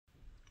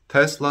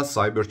Tesla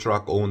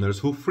Cybertruck owners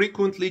who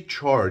frequently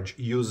charge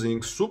using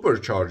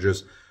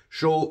superchargers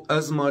show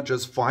as much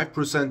as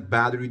 5%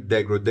 battery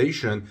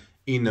degradation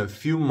in a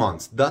few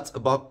months. That's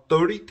about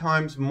 30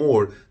 times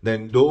more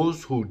than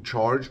those who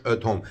charge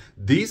at home.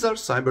 These are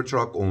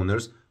Cybertruck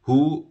owners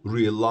who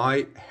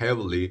rely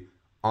heavily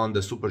on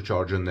the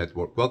supercharger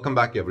network. Welcome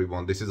back,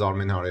 everyone. This is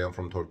Armin Harayan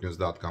from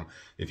TorqueNews.com.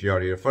 If you are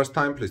here first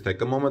time, please take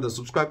a moment and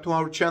subscribe to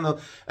our channel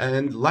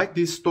and like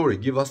this story.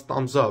 Give us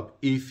thumbs up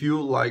if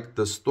you like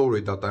the story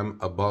that I'm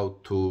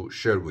about to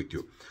share with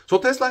you. So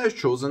Tesla has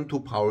chosen to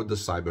power the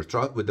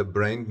Cybertruck with a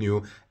brand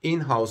new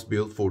in-house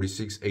built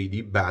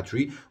 4680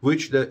 battery,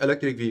 which the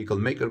electric vehicle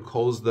maker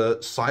calls the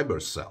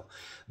Cybercell.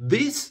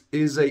 This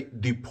is a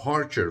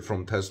departure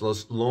from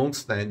Tesla's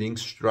long-standing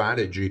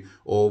strategy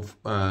of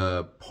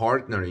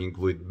partnering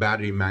with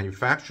battery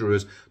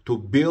manufacturers to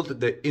build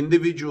the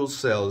individual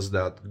cells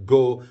that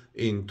go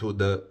into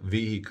the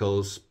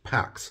vehicle's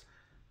packs.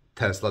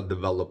 Tesla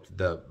developed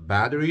the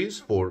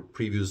batteries for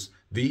previous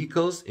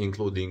vehicles,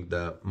 including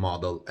the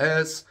Model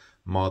S,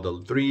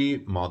 Model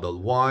 3, Model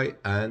Y,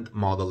 and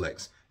Model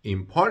X,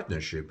 in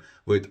partnership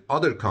with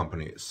other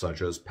companies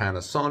such as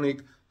Panasonic,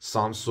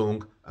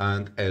 Samsung,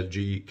 and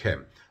LG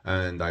Chem.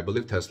 And I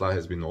believe Tesla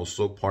has been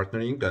also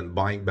partnering and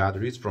buying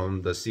batteries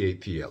from the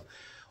CATL.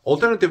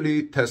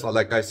 Alternatively, Tesla,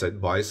 like I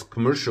said, buys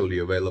commercially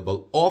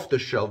available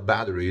off-the-shelf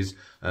batteries,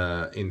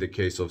 in the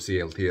case of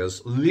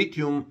CATL's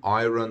lithium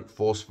iron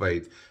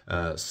phosphate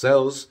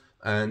cells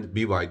and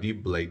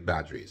BYD blade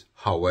batteries.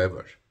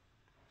 However,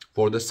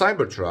 for the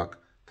Cybertruck,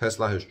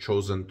 Tesla has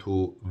chosen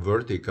to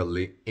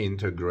vertically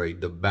integrate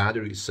the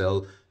battery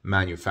cell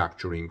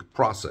manufacturing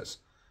process,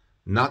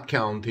 not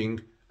counting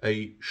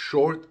a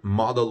short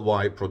Model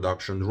Y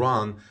production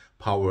run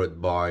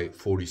powered by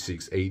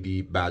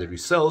 4680 battery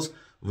cells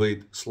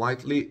with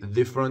slightly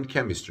different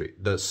chemistry.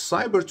 The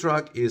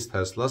Cybertruck is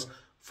Tesla's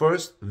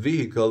first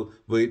vehicle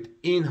with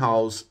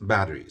in-house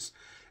batteries.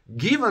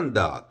 Given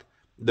that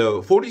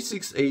the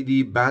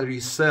 4680 battery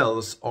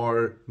cells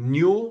are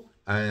new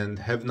and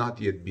have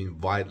not yet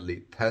been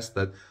widely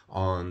tested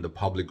on the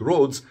public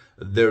roads,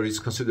 there is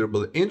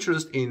considerable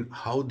interest in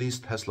how these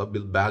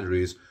Tesla-built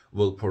batteries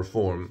will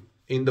perform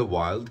in the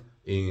wild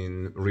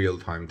in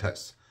real-time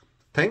tests.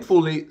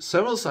 Thankfully,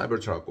 several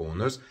Cybertruck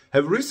owners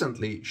have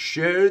recently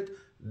shared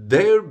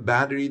their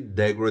battery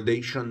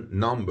degradation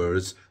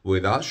numbers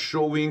with us,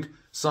 showing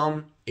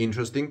some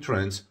interesting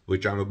trends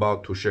which I'm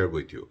about to share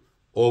with you.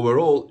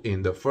 Overall,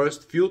 in the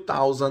first few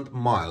thousand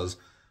miles,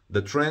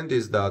 the trend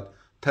is that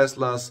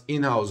Tesla's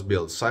in-house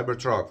built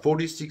Cybertruck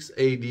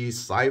 4680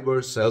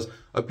 Cyber cells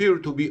appear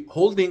to be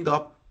holding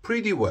up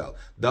pretty well.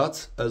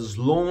 That's as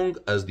long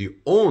as the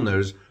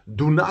owners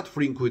do not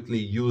frequently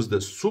use the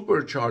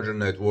supercharger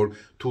network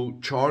to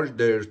charge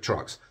their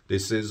trucks.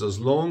 This is as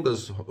long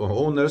as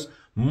owners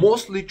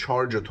mostly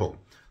charge at home.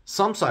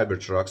 Some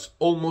Cybertrucks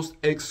almost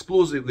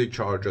exclusively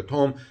charge at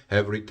home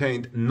have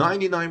retained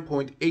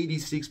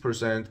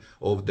 99.86%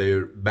 of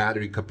their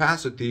battery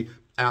capacity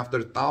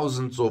after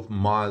thousands of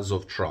miles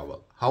of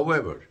travel.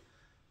 However,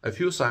 a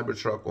few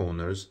Cybertruck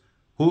owners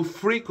who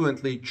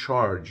frequently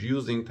charge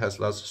using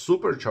Tesla's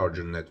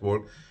supercharger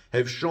network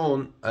have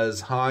shown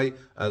as high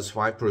as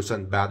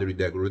 5% battery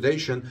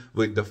degradation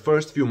with the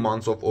first few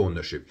months of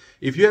ownership.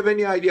 If you have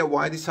any idea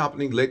why this is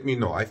happening, let me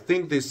know. I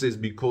think this is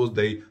because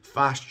they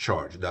fast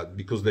charge,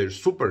 because they're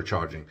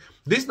supercharging.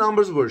 These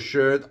numbers were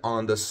shared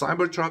on the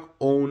Cybertruck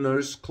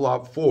Owners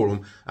Club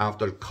forum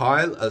after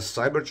Kyle, a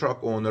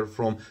Cybertruck owner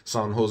from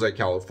San Jose,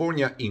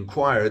 California,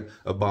 inquired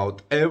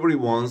about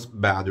everyone's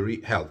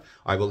battery health.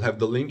 I will have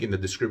the link in the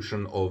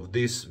description of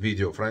this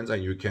video, friends,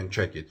 and you can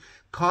check it.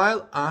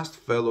 Kyle asked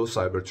fellow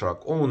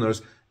Cybertruck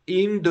owners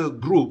in the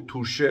group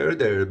to share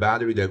their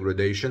battery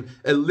degradation,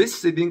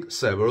 eliciting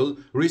several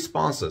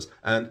responses.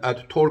 And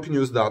at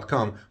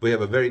TorqueNews.com, we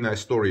have a very nice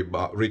story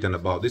written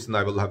about this, and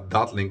I will have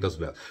that linked as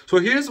well. So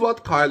here's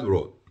what Kyle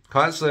wrote.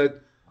 Kyle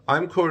said,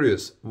 "I'm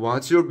curious,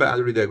 what's your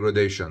battery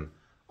degradation?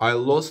 I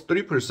lost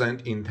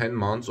 3% in 10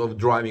 months of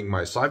driving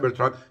my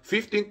Cybertruck,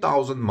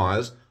 15,000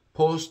 miles,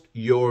 post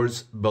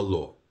yours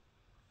below."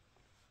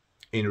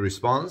 In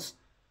response,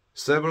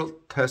 several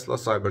Tesla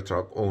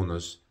Cybertruck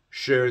owners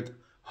shared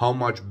how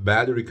much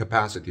battery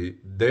capacity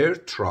their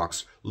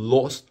trucks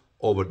lost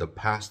over the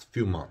past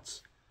few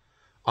months.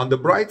 On the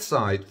bright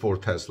side for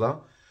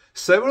Tesla,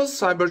 several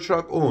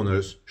Cybertruck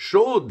owners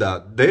showed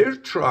that their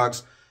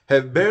trucks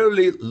have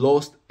barely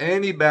lost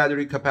any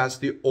battery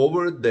capacity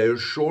over their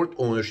short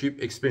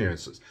ownership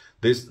experiences.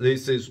 This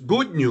is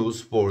good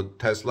news for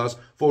Tesla's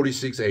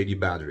 4680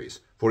 batteries.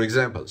 For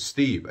example,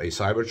 Steve, a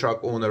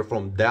Cybertruck owner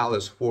from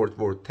Dallas-Fort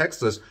Worth,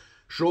 Texas,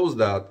 shows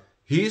that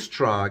his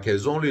truck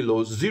has only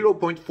lost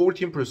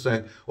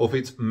 0.14% of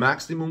its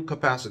maximum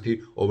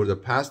capacity over the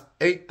past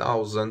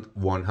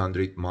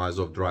 8,100 miles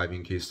of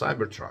driving his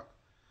Cybertruck.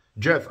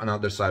 Jeff,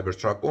 another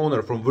Cybertruck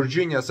owner from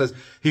Virginia, says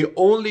he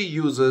only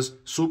uses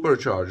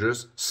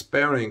superchargers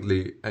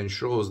sparingly and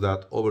shows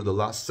that over the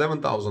last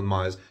 7,000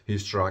 miles,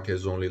 his truck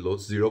has only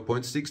lost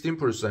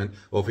 0.16%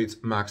 of its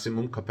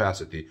maximum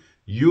capacity.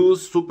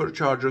 Use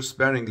superchargers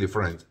sparingly,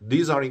 friends.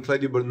 These are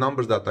incredible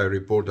numbers that I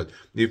reported.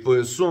 If we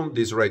assume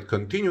this rate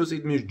continues,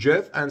 it means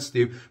Jeff and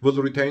Steve will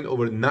retain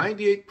over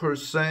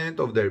 98%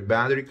 of their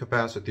battery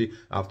capacity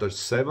after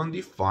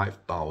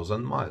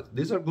 75,000 miles.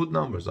 These are good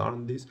numbers,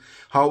 aren't these?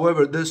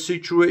 However, the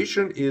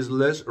situation is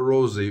less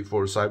rosy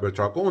for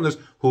Cybertruck owners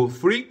who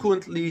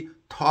frequently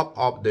top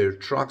up their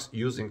trucks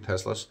using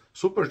Tesla's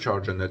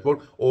supercharger network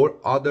or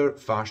other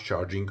fast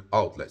charging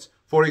outlets.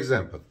 For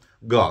example,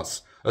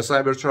 Gus, a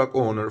Cybertruck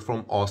owner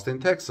from Austin,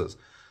 Texas,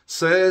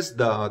 says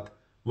that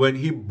when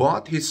he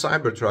bought his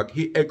Cybertruck,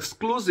 he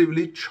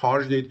exclusively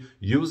charged it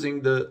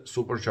using the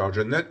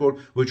supercharger network,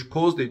 which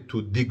caused it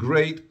to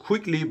degrade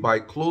quickly by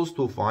close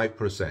to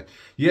 5%.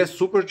 Yes,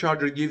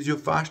 supercharger gives you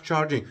fast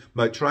charging,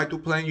 but try to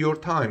plan your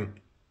time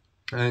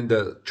and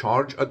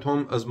charge at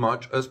home as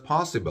much as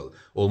possible.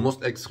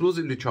 Almost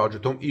exclusively charge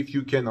at home if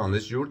you can,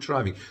 unless you're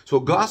driving. So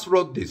Gus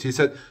wrote this. He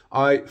said,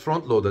 I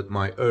front-loaded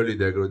my early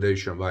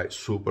degradation by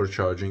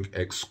supercharging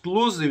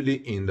exclusively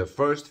in the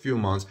first few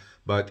months,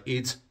 but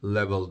it's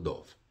leveled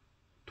off.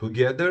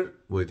 Together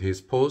with his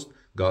post,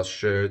 Gus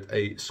shared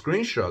a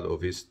screenshot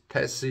of his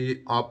Tesla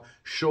app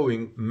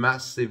showing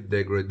massive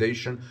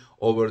degradation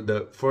over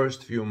the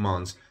first few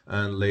months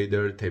and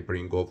later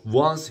tapering off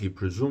once he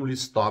presumably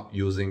stopped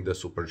using the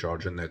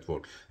supercharger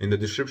network. In the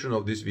description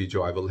of this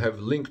video, I will have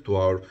a link to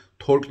our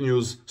Torque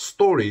News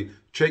story.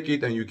 Check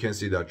it and you can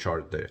see that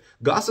chart there.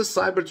 Gus's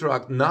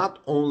Cybertruck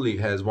not only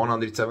has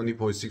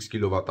 170.6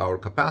 kilowatt-hour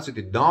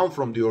capacity, down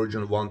from the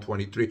original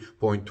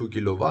 123.2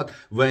 kilowatt.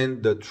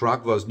 When the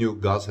truck was new,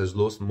 Gus has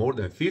lost more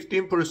than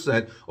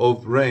 15%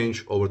 of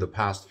range over the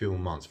past few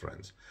months,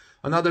 friends.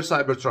 Another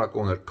Cybertruck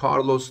owner,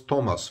 Carlos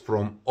Thomas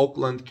from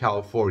Oakland,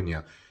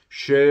 California,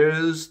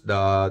 shares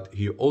that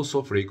he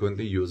also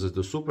frequently uses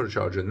the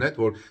supercharger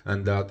network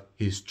and that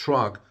his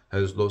truck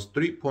has lost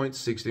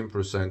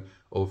 3.16%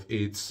 of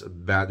its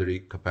battery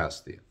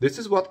capacity. This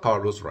is what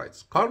Carlos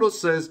writes. Carlos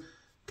says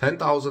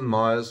 10,000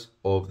 miles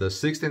of the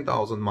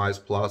 16,000 miles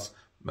plus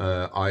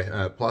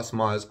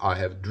miles I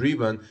have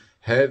driven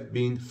have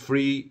been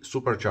free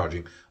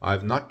supercharging. I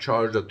have not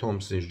charged at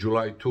home since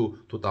July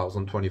 2,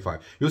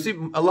 2025. You see,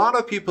 a lot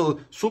of people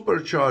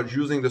supercharge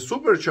using the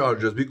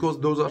superchargers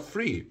because those are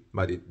free,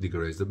 but it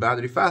degrades the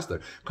battery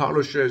faster.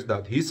 Carlos shares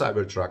that his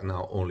Cybertruck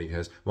now only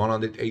has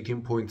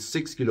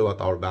 118.6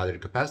 kilowatt-hour battery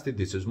capacity.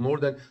 This is more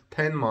than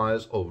 10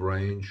 miles of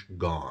range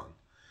gone.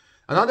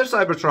 Another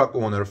Cybertruck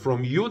owner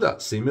from Utah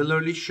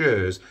similarly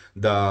shares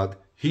that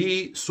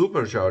he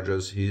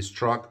supercharges his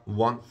truck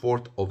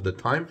 1/4 of the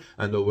time,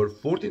 and over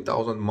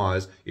 14,000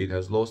 miles it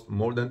has lost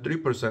more than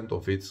 3%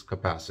 of its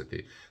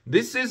capacity.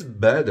 This is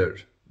better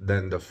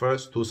than the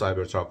first two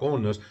Cybertruck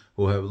owners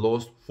who have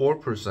lost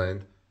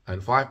 4%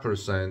 and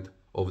 5%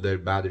 of their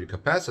battery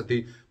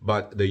capacity,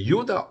 but the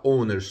Utah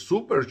owner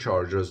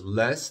supercharges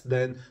less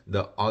than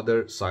the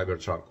other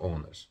Cybertruck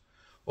owners.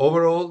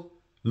 Overall,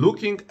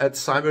 looking at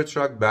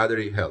Cybertruck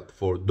battery health,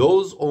 for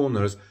those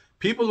owners,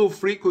 people who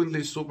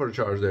frequently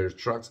supercharge their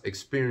trucks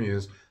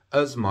experience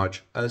as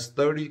much as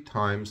 30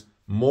 times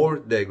more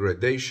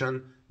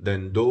degradation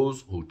than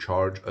those who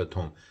charge at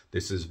home.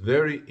 This is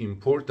very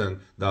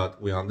important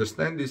that we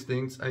understand these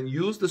things and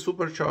use the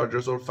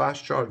superchargers or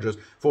fast chargers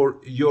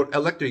for your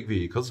electric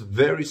vehicles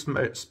very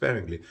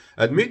sparingly.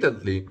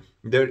 Admittedly,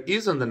 there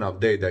isn't enough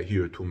data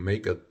here to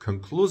make a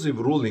conclusive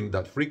ruling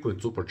that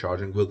frequent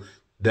supercharging will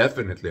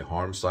definitely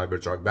harm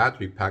Cybertruck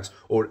battery packs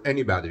or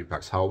any battery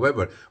packs.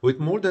 However, with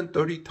more than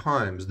 30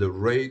 times the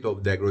rate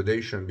of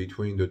degradation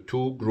between the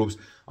two groups,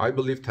 I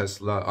believe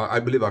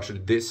actually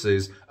this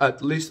is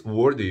at least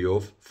worthy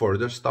of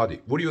further study.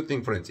 What do you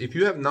think, friends? If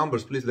you have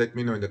numbers, please let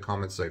me know in the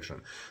comment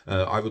section.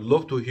 I would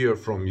love to hear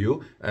from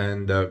you,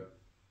 and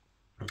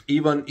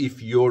even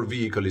if your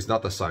vehicle is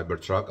not a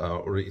Cybertruck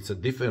or it's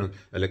a different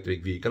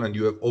electric vehicle and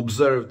you have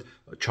observed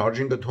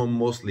charging at home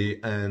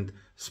mostly and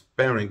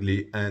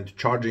sparingly and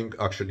charging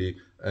actually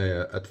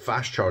at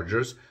fast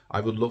chargers,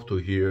 I would love to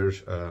hear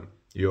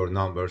your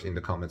numbers in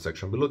the comment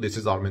section below. This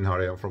is Armin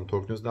Harayan from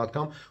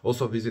TorqueNews.com.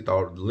 Also visit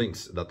our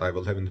links that I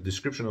will have in the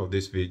description of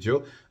this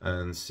video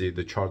and see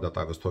the chart that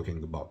I was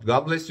talking about.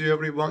 God bless you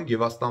everyone.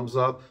 Give us thumbs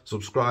up,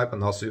 subscribe,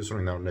 and I'll see you soon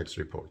in our next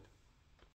report.